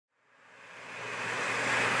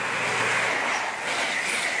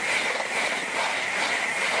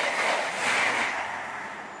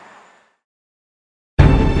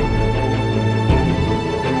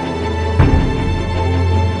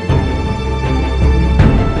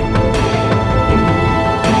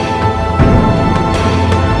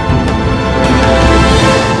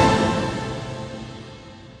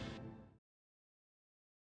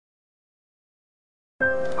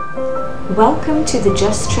Welcome to the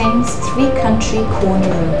Just Trains 3-country corner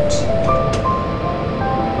route.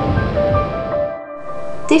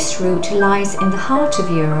 This route lies in the heart of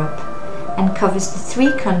Europe and covers the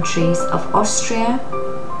 3 countries of Austria,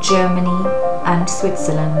 Germany and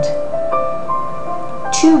Switzerland.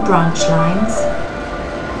 2 branch lines,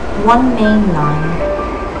 1 main line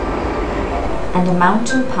and a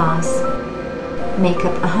mountain pass make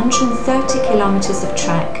up 130 kilometers of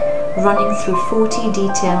track running through 40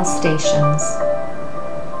 detail stations.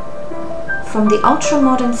 From the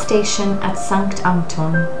ultra-modern station at St.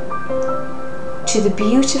 Anton to the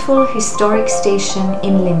beautiful historic station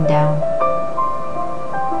in Lindau.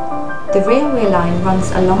 The railway line runs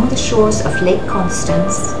along the shores of Lake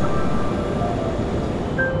Constance,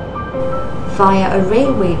 via a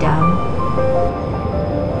railway dam,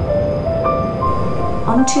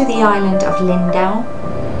 onto the island of Lindau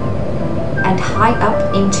and high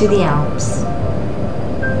up into the Alps.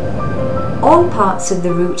 All parts of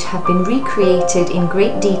the route have been recreated in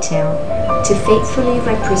great detail to faithfully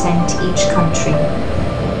represent each country.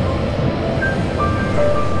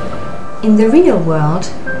 In the real world,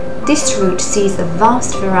 this route sees a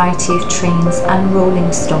vast variety of trains and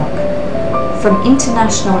rolling stock, from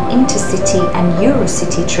international intercity and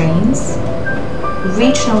Eurocity trains,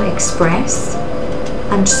 regional express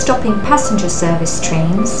and stopping passenger service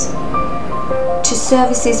trains, to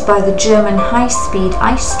services by the German high-speed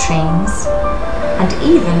ice trains and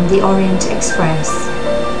even the Orient Express.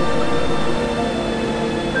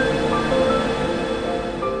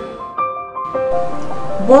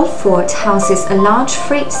 Wolfurt houses a large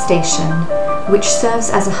freight station which serves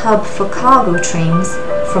as a hub for cargo trains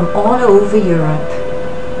from all over Europe.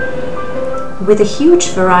 With a huge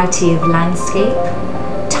variety of landscape,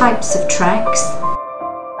 types of tracks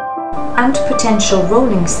and potential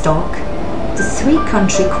rolling stock, the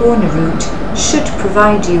 3-country corner route should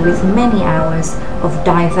provide you with many hours of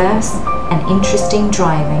diverse and interesting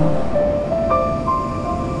driving.